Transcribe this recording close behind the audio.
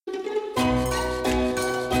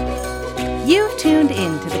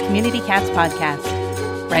Community Cats podcast.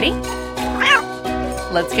 Ready?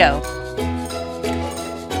 Let's go.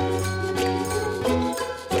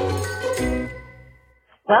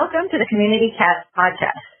 Welcome to the Community Cats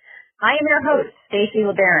podcast. I am your host, Stacey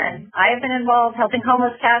LeBaron. I have been involved helping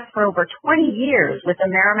homeless cats for over 20 years with the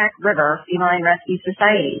Merrimack River Feline Rescue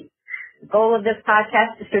Society. The goal of this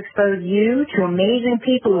podcast is to expose you to amazing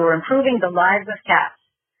people who are improving the lives of cats.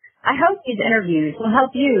 I hope these interviews will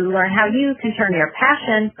help you learn how you can turn your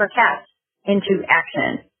passion for cats into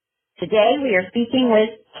action. Today we are speaking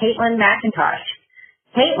with Caitlyn Macintosh.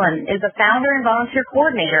 Caitlyn is the founder and volunteer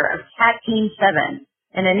coordinator of Cat Team 7,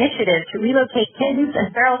 an initiative to relocate kittens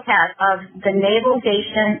and feral cats of the Naval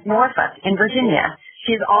Station Norfolk in Virginia.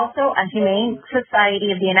 She is also a Humane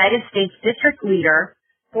Society of the United States district leader,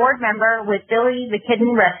 board member with Billy the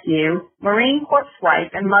Kitten Rescue, Marine Corps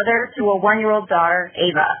wife, and mother to a 1-year-old daughter,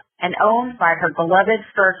 Ava, and owned by her beloved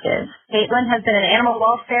fur kids. Caitlyn has been in animal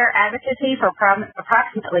welfare advocacy for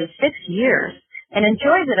approximately 6 years and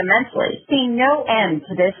enjoys it immensely, seeing no end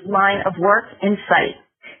to this line of work in sight.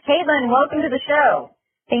 Caitlyn, welcome to the show.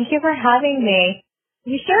 Thank you for having me.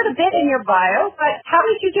 You shared a bit in your bio, but how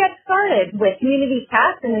did you get started with community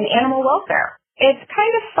cats and animal welfare? It's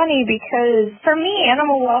kind of funny because for me,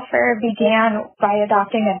 animal welfare began by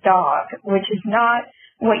adopting a dog, which is not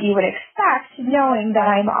what you would expect knowing that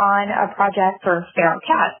I'm on a project for feral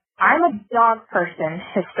cats. I'm a dog person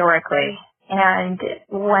historically, and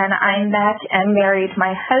when I met and married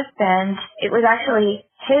my husband, it was actually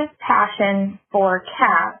his passion for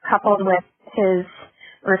cats coupled with his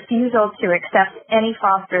refusal to accept any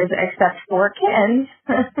fosters except for kittens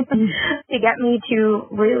to get me to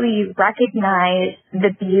really recognize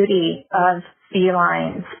the beauty of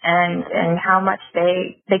felines and how much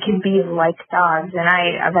they can be like dogs. And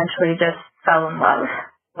I eventually just fell in love.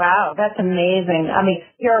 Wow, that's amazing. I mean,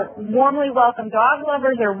 you're warmly welcomed. Dog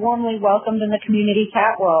lovers are warmly welcomed in the community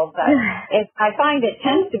cat world, but I find it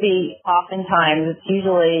tends to be oftentimes, it's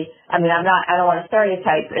usually, I don't want to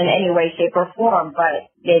stereotype in any way, shape, or form, but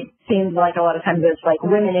it seems like a lot of times it's like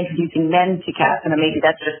women introducing men to cats, and maybe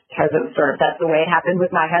that's just because of that's the way it happened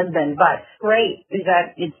with my husband. But great is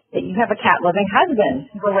that you have a cat-loving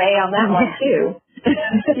husband. Hooray on that one, too.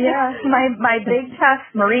 Yeah, my big tough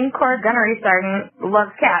Marine Corps gunnery sergeant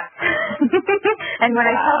loves cats. And when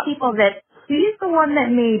I tell people that he's the one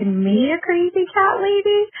that made me a crazy cat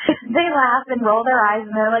lady, they laugh and roll their eyes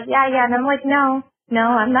and they're like, yeah, and I'm like, no,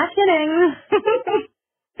 I'm not kidding.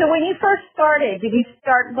 So when you first started, did you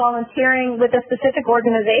start volunteering with a specific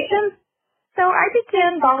organization? So I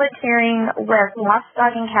began volunteering with Lost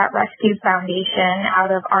Dog and Cat Rescue Foundation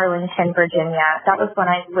out of Arlington, Virginia. That was when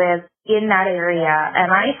I lived in that area,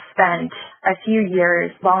 and I spent a few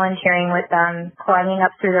years volunteering with them, climbing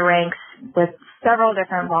up through the ranks with several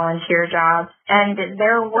different volunteer jobs. And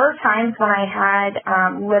there were times when I had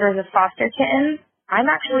litters of foster kittens. I'm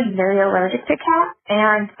actually very allergic to cats,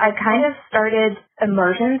 and I kind of started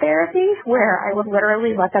immersion therapy where I would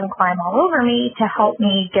literally let them climb all over me to help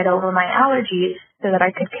me get over my allergies so that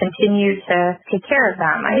I could continue to take care of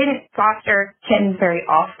them. I didn't foster kittens very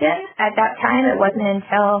often at that time. It wasn't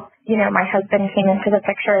until, my husband came into the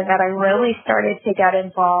picture that I really started to get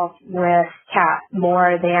involved with cats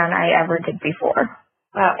more than I ever did before.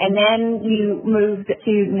 Wow. And then you moved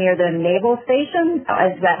to near the Naval Station.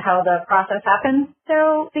 Is that how the process happened?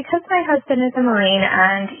 So because my husband is a Marine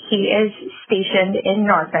and he is stationed in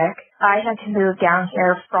Norfolk, I had to move down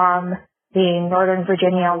here from the Northern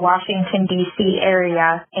Virginia, Washington, D.C.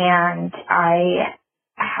 area, and I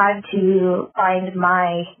had to refine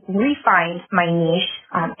my niche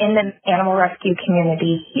in the animal rescue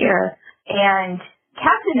community here. And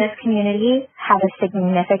cats in this community have a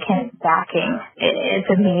significant backing. It's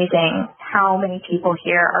amazing how many people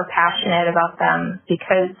here are passionate about them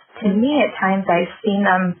because to me at times I've seen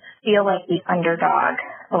them feel like the underdog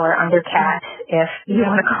or undercat, if you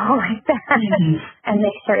want to call it that. Mm-hmm. And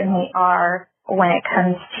they certainly are when it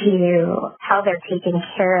comes to how they're taken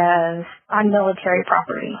care of on military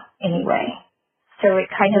property anyway. So it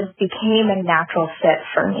kind of became a natural fit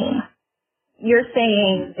for me. You're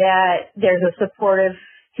saying that there's a supportive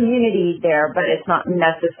community there, but it's not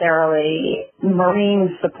necessarily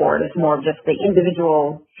Marine support. It's more of just the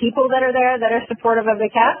individual people that are there that are supportive of the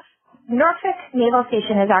cats? Norfolk Naval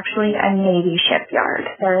Station is actually a Navy shipyard.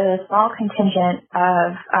 There is a small contingent of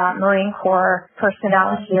Marine Corps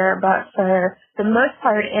personnel here, but for the most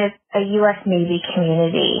part, it's a U.S. Navy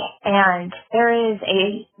community. And there is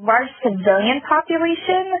a large civilian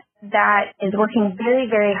population that is working very,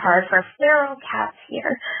 very hard for feral cats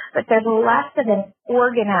here. But there's less of an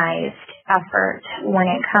organized effort when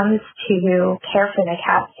it comes to care for the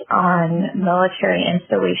cats on military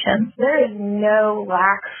installations. There is no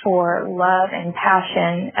lack for love and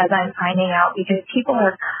passion, as I'm finding out, because people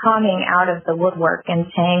are coming out of the woodwork and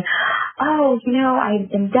saying, oh,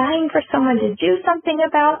 I've been dying for someone to do something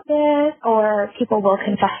about this, or people will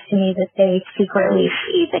confess to me that they secretly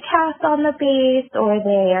feed the cats on the base, or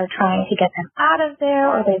they are trying to get them out of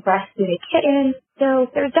there, or they've rescued a kitten. So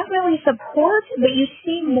there's definitely support, but you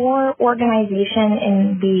see more organization in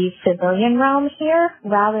the civilian realm here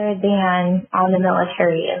rather than on the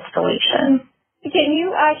military installation. Can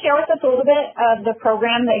you share with us a little bit of the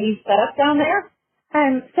program that you set up down there?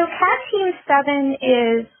 So Cat Team 7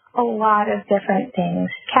 is a lot of different things.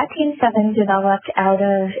 Cat Team 7 developed out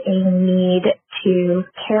of a need to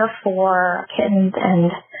care for kittens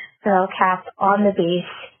and feral cats on the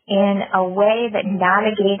base in a way that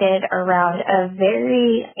navigated around a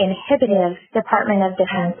very inhibitive Department of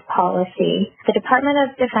Defense policy. The Department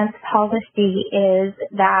of Defense policy is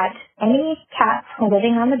that any cats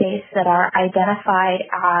living on the base that are identified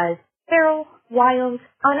as feral, wild,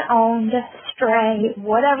 unowned, stray,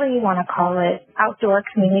 whatever you want to call it, outdoor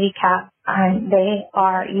community cats,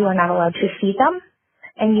 you are not allowed to feed them,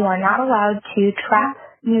 and you are not allowed to trap,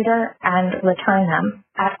 neuter, and return them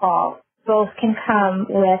at all. Both can come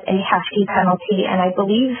with a hefty penalty, and I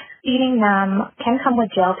believe feeding them can come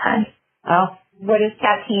with jail time. Oh, what is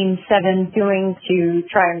Cat Team 7 doing to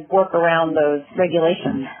try and work around those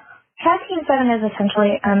regulations? Cat Team 7 is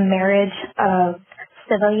essentially a marriage of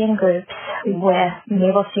civilian groups with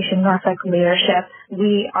Naval Station Norfolk leadership.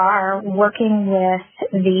 We are working with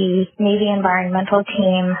the Navy Environmental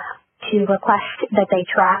Team to request that they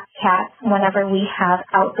trap cats whenever we have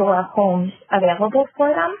outdoor homes available for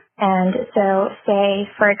them. And so say,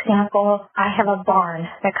 for example, I have a barn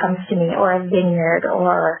that comes to me, or a vineyard,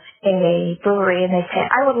 or a brewery, and they say,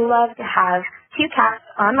 I would love to have 2 cats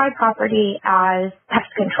on my property as pest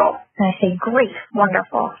control. And I say, great,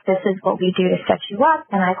 wonderful. This is what we do to set you up.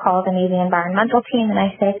 And I call the Navy Environmental Team and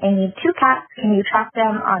I say, I need 2 cats. Can you trap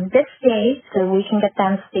them on this day so we can get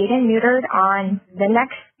them spayed and neutered on the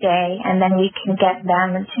next day, and then we can get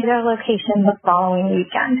them to their location the following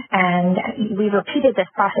weekend. And we repeated this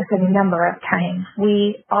process a number of times.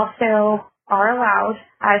 We also are allowed,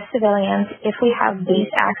 as civilians, if we have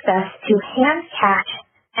base access, to hand catch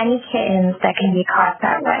any kittens that can be caught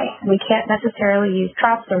that way. We can't necessarily use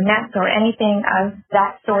traps or nets or anything of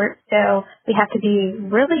that sort, so we have to be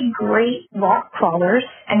really great rock crawlers,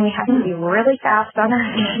 and we have to be really fast on our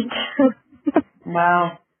feet.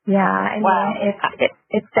 Wow. Yeah, I mean,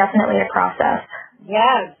 it's definitely a process.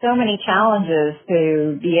 Yeah, so many challenges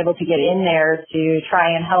to be able to get in there to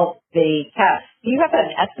try and help the cats. Do you have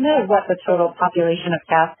an estimate of what the total population of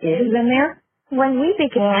cats is in there? When we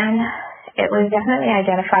began, it was definitely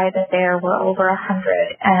identified that there were over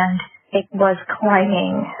 100, and it was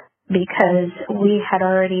climbing because we had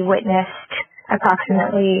already witnessed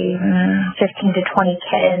approximately 15 to 20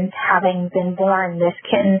 kittens having been born this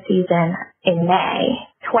kitten season in May.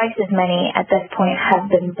 Twice as many at this point have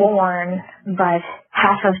been born, but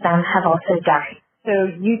half of them have also died. So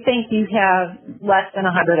you think you have less than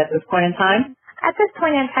 100 at this point in time? At this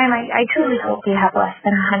point in time, I truly hope we have less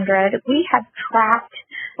than 100. We have trapped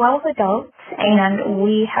 12 adults, and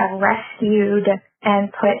we have rescued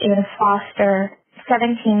and put in foster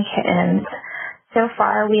 17 kittens. So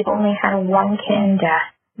far, we've only had 1 kitten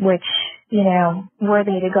death, which,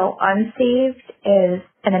 worthy to go unsaved is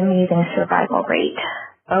an amazing survival rate.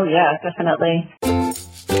 Oh, yeah, definitely.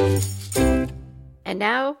 And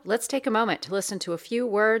now, let's take a moment to listen to a few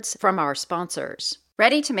words from our sponsors.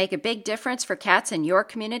 Ready to make a big difference for cats in your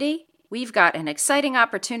community? We've got an exciting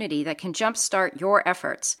opportunity that can jumpstart your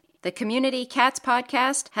efforts. The Community Cats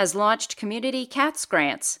Podcast has launched Community Cats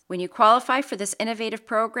Grants. When you qualify for this innovative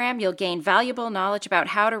program, you'll gain valuable knowledge about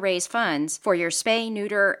how to raise funds for your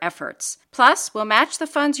spay-neuter efforts. Plus, we'll match the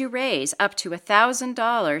funds you raise up to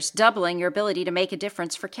 $1,000, doubling your ability to make a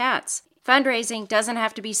difference for cats. Fundraising doesn't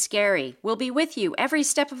have to be scary. We'll be with you every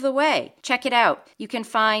step of the way. Check it out. You can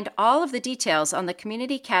find all of the details on the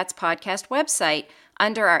Community Cats Podcast website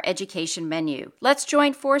under our education menu. Let's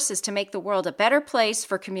join forces to make the world a better place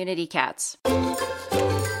for community cats.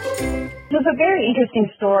 It was a very interesting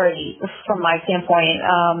story from my standpoint.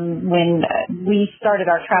 When we started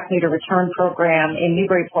our Trap Neuter Return program in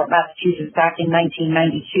Newburyport, Massachusetts back in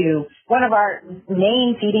 1992, one of our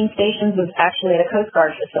main feeding stations was actually at a Coast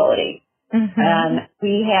Guard facility. Mm-hmm. And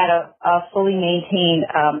we had a fully maintained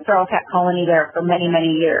feral cat colony there for many,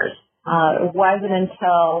 many years. It wasn't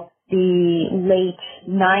until the late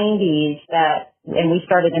 90s and we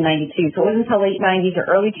started in 92, so it wasn't until late 90s or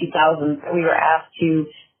early 2000s that we were asked to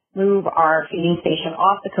move our feeding station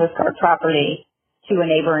off the Coast Guard property to a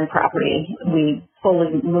neighboring property. We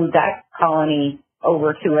fully moved that colony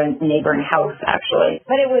over to a neighboring house, actually.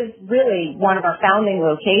 But it was really one of our founding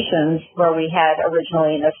locations where we had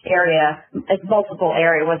originally in this area. It's multiple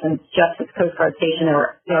area. It wasn't just this Coast Guard station.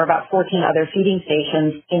 There were about 14 other feeding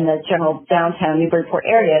stations in the general downtown Newburyport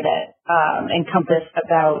area that encompassed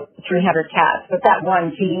about 300 cats. But that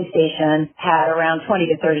one feeding station had around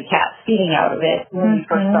 20 to 30 cats feeding out of it when we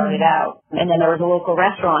first started out. And then there was a local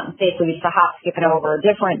restaurant. Basically, we used to hop skip it over a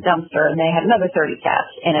different dumpster, and they had another 30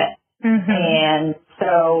 cats in it. And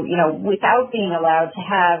so, without being allowed to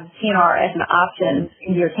have TNR as an option,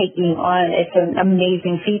 you're taking on, it's an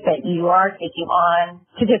amazing feat that you are taking on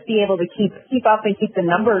to just be able to keep up and keep the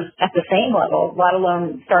numbers at the same level, let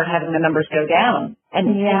alone start having the numbers go down.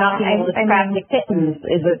 And not being able to trap the kittens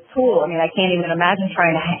is a tool. I mean, I can't even imagine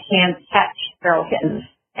trying to hand catch feral kittens.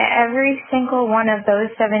 Every single one of those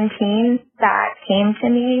 17 that came to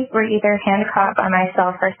me were either hand caught by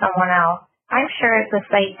myself or someone else. I'm sure it's a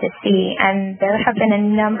sight to see, and there have been a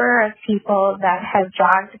number of people that have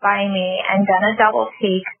jogged by me and done a double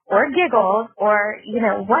take or giggled or,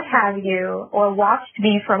 what have you, or watched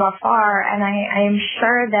me from afar, and I am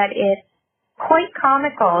sure that it's quite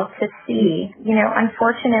comical to see.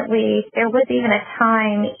 Unfortunately, there was even a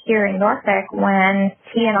time here in Norfolk when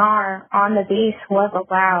TNR on the base was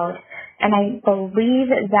allowed, and I believe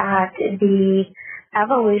that the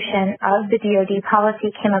evolution of the DoD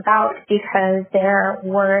policy came about because there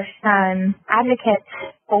were some advocates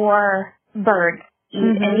for birds,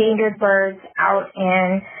 endangered birds out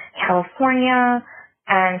in California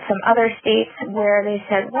and some other states where they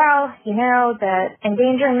said, well, the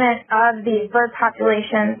endangerment of these bird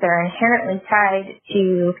populations, they're inherently tied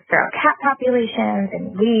to feral cat populations,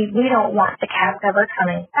 and we don't want the cats ever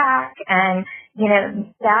coming back. And,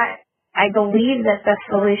 that I believe that the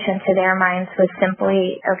solution to their minds was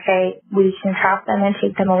simply, okay, we can trap them and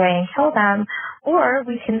take them away and kill them, or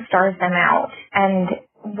we can starve them out. And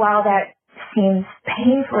while that seems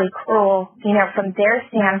painfully cruel, from their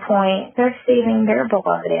standpoint, they're saving their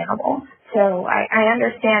beloved animals. So I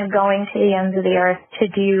understand going to the ends of the earth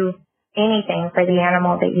to do anything for the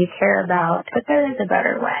animal that you care about, but there is a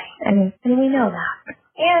better way, and we know that.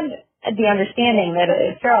 And the understanding that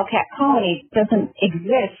a feral cat colony doesn't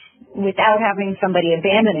exist without having somebody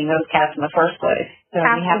abandoning those cats in the first place. So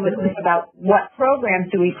we have to think about what programs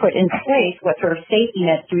do we put in place, what sort of safety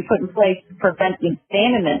nets do we put in place to prevent the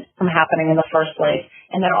abandonment from happening in the first place,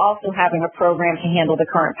 and then also having a program to handle the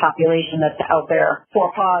current population that's out there, four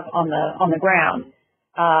paws on the ground.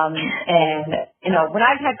 When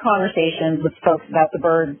I've had conversations with folks about the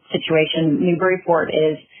bird situation, Newburyport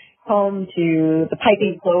is home to the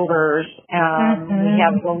piping plovers. We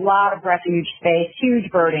have a lot of refuge space, huge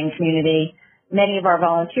birding community. Many of our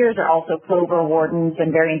volunteers are also plover wardens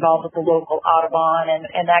and very involved with the local Audubon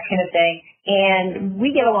and that kind of thing. And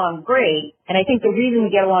we get along great. And I think the reason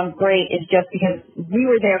we get along great is just because we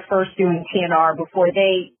were there first doing TNR before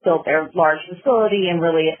they built their large facility and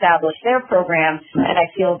really established their program. And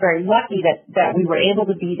I feel very lucky that we were able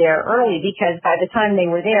to be there early, because by the time they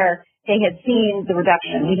were there, they had seen the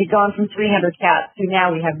reduction. We had gone from 300 cats to now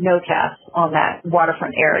we have no cats on that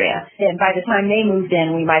waterfront area. And by the time they moved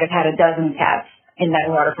in, we might have had a dozen cats in that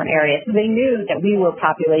waterfront area. So they knew that we were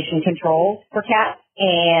population control for cats,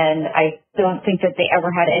 and I don't think that they ever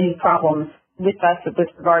had any problems with us with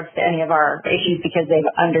regards to any of our issues, because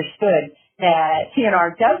they've understood that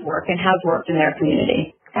TNR does work and has worked in their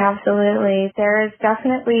community. Absolutely. There is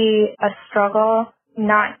definitely a struggle,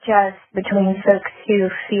 not just between folks who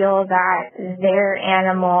feel that their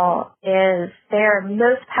animal is, they're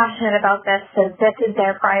most passionate about this, so this is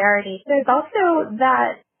their priority. There's also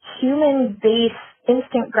that human-based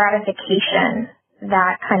instant gratification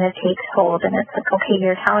that kind of takes hold, and it's like, okay,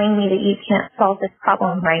 you're telling me that you can't solve this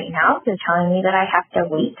problem right now. You're telling me that I have to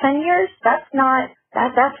wait 10 years? That's not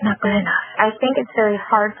good enough. I think it's very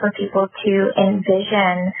hard for people to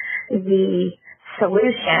envision the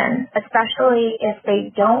solution, especially if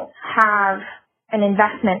they don't have an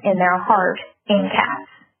investment in their heart in cats.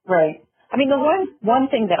 Right. I mean, the one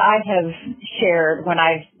thing that I have shared when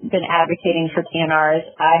I've been advocating for TNR is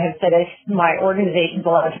I have said if my organization's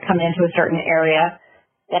allowed to come into a certain area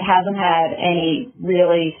that hasn't had any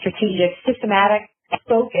really strategic, systematic,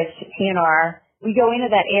 focused TNR, we go into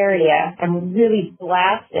that area and really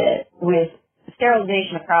blast it with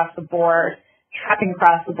sterilization across the board, trapping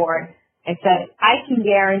across the board. I said, I can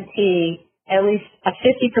guarantee at least a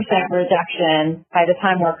 50% reduction by the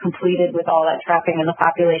time we're completed with all that trapping in the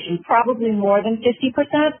population, probably more than 50%,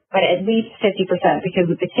 but at least 50%, because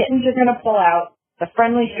the kittens are going to pull out, the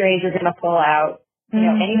friendly strays are going to pull out,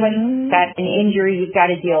 anybody who's got an injury you've got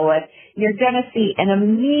to deal with. you're going to see an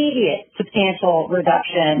immediate substantial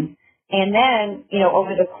reduction. And then,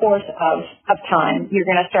 over the course of time, you're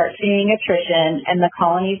going to start seeing attrition and the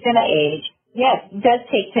colony's going to age. Yes, it does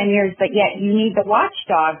take 10 years, but yet you need the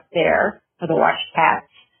watchdogs there, or the watch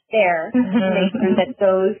cats there, to make sure that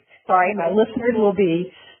those, my listeners will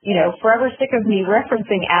be, forever sick of me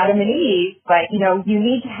referencing Adam and Eve, but, you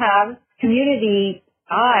need to have community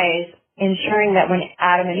eyes ensuring that when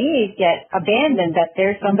Adam and Eve get abandoned, that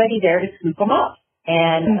there's somebody there to scoop them up.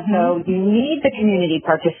 And so you need the community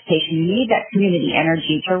participation. You need that community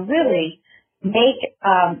energy to really make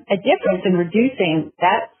a difference in reducing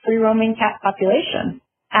that free-roaming cat population.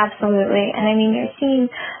 Absolutely. And I mean, you're seeing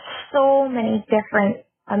so many different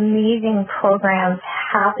amazing programs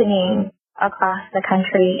happening across the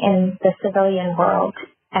country in the civilian world.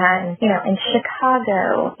 And, in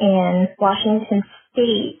Chicago, in Washington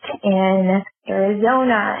State, in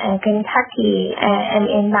Arizona and Kentucky, and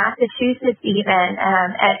in Massachusetts even,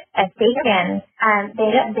 at Bacon,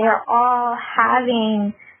 they're all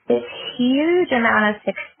having this huge amount of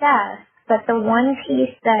success. But the one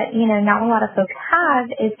piece that, not a lot of folks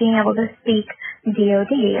have is being able to speak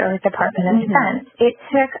DOD, or Department of Defense. It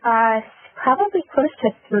took us probably close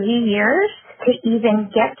to 3 years to even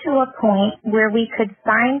get to a point where we could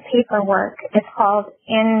sign paperwork. It's called,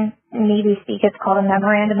 in Navy speak, it's called a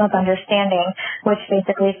Memorandum of Understanding, which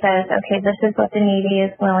basically says, okay, this is what the Navy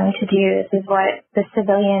is willing to do. This is what the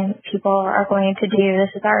civilian people are going to do.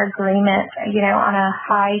 This is our agreement, on a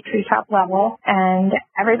high treetop level. And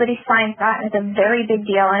everybody signs that, and it's a very big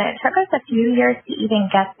deal. And it took us a few years to even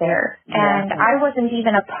get there. And I wasn't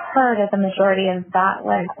even a part of the majority of that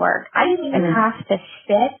legwork. I didn't even have to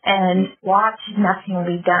sit and watch nothing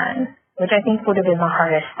be done, which I think would have been the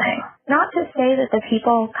hardest thing. Not to say that the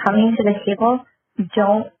people coming to the table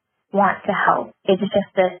don't want to help. It's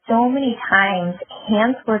just that so many times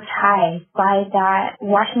hands were tied by that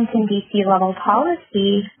Washington, D.C. level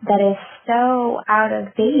policy that is so out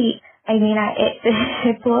of date. I mean,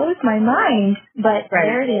 it blows my mind, but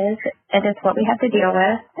there it is, and it's what we have to deal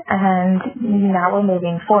with, and now we're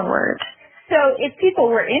moving forward. So if people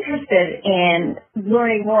were interested in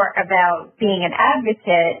learning more about being an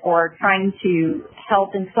advocate or trying to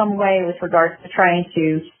help in some way with regards to trying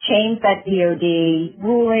to change that DOD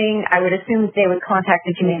ruling, I would assume they would contact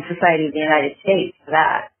the Humane Society of the United States for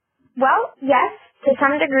that. Well, yes, to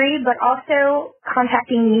some degree, but also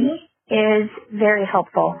contacting me is very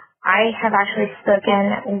helpful. I have actually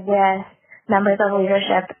spoken with members of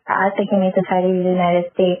leadership at the Humane Society of the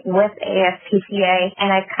United States with ASPCA,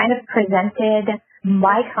 and I've kind of presented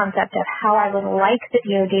my concept of how I would like the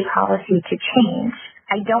DOD policy to change.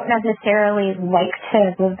 I don't necessarily like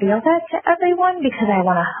to reveal that to everyone because I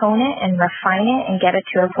want to hone it and refine it and get it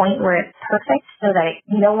to a point where it's perfect so that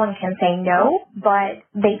no one can say no, but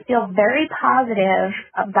they feel very positive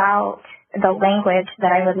about the language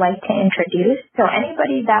that I would like to introduce. So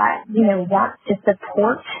anybody that, wants to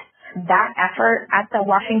support that effort at the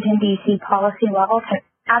Washington, D.C. policy level can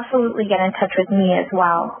absolutely get in touch with me as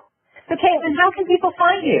well. So, Caitlyn, how can people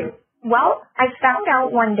find you? Well, I found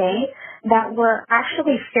out one day that we're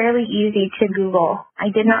actually fairly easy to Google.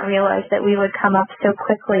 I did not realize that we would come up so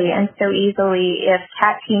quickly and so easily if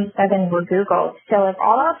Cat Team 7 were Googled. So if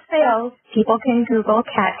all else fails, people can Google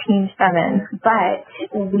Cat Team 7. But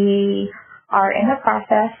we are in the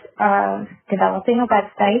process of developing a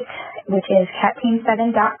website, which is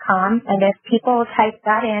catteam7.com. And if people type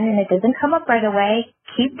that in and it doesn't come up right away,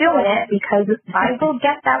 keep doing it because I will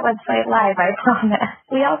get that website live, I promise.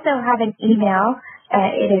 We also have an email.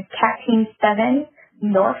 It is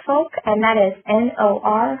catteam7norfolk, and that is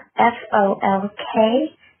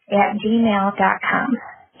norfolk@gmail.com.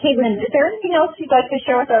 Caitlyn, is there anything else you'd like to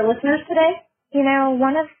share with our listeners today?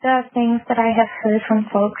 One of the things that I have heard from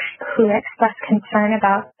folks who express concern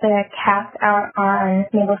about the cats out on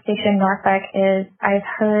Naval Station Norfolk is I've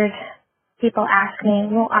heard people ask me,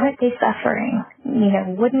 well, aren't they suffering?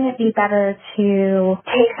 Wouldn't it be better to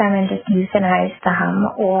take them and just euthanize them?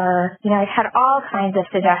 Or, I've had all kinds of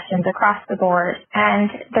suggestions across the board. And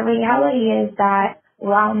the reality is that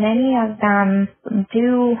while many of them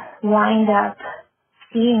do wind up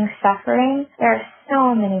seeing suffering, there are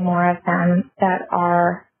so many more of them that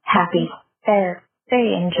are happy.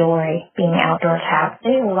 They enjoy being outdoor cats.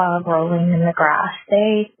 They love rolling in the grass.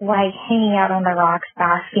 They like hanging out on the rocks,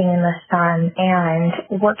 basking in the sun, and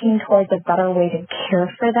working towards a better way to care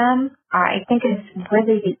for them. I think is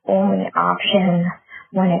really the only option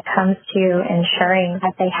when it comes to ensuring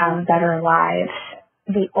that they have better lives.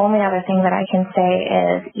 The only other thing that I can say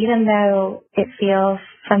is even though it feels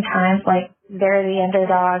sometimes like they're the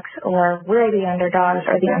underdogs or we're the underdogs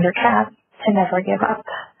or the undercats, to never give up.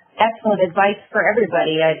 excellent advice for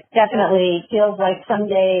everybody. It definitely feels like some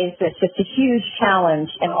days it's just a huge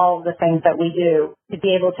challenge in all of the things that we do to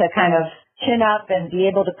be able to kind of chin up and be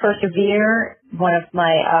able to persevere. One of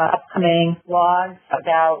my upcoming vlogs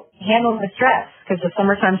about handling the stress, because the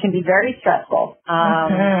summertime can be very stressful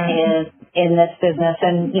in this business,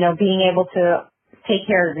 and being able to take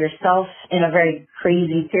care of yourself in a very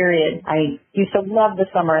crazy period. I used to love the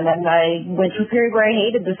summer, and then I went through a period where I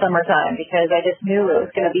hated the summertime because I just knew it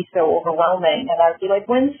was going to be so overwhelming. And I would be like,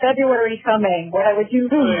 when's February coming? What I would do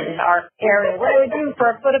for in our area? What I would do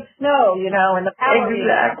for a foot of snow, and the power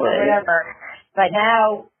Exactly. or whatever. But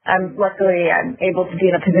now I'm able to be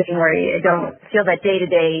in a position where I don't feel that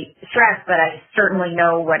day-to-day stress, but I certainly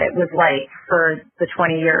know what it was like for the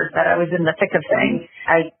 20 years that I was in the thick of things.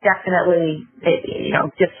 I definitely,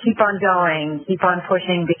 just keep on going, keep on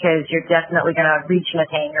pushing, because you're definitely going to reach and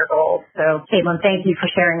attain your goals. So, Caitlyn, thank you for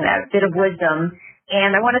sharing that bit of wisdom.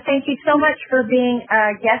 And I want to thank you so much for being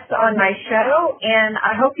a guest on my show. And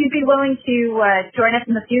I hope you'd be willing to join us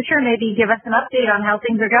in the future, maybe give us an update on how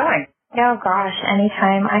things are going. Oh gosh,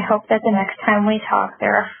 anytime. I hope that the next time we talk,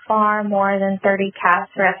 there are far more than 30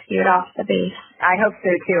 cats rescued off the base. I hope so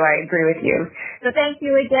too. I agree with you. So thank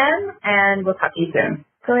you again, and we'll talk to you soon.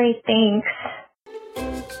 Great, thanks.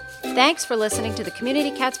 Thanks for listening to the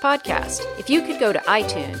Community Cats podcast. If you could go to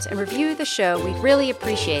iTunes and review the show, we'd really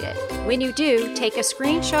appreciate it. When you do, take a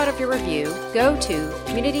screenshot of your review, go to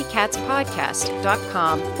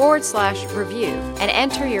communitycatspodcast.com/review and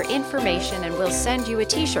enter your information, and we'll send you a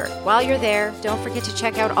t-shirt. While you're there, don't forget to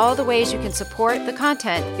check out all the ways you can support the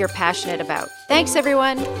content you're passionate about. Thanks,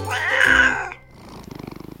 everyone.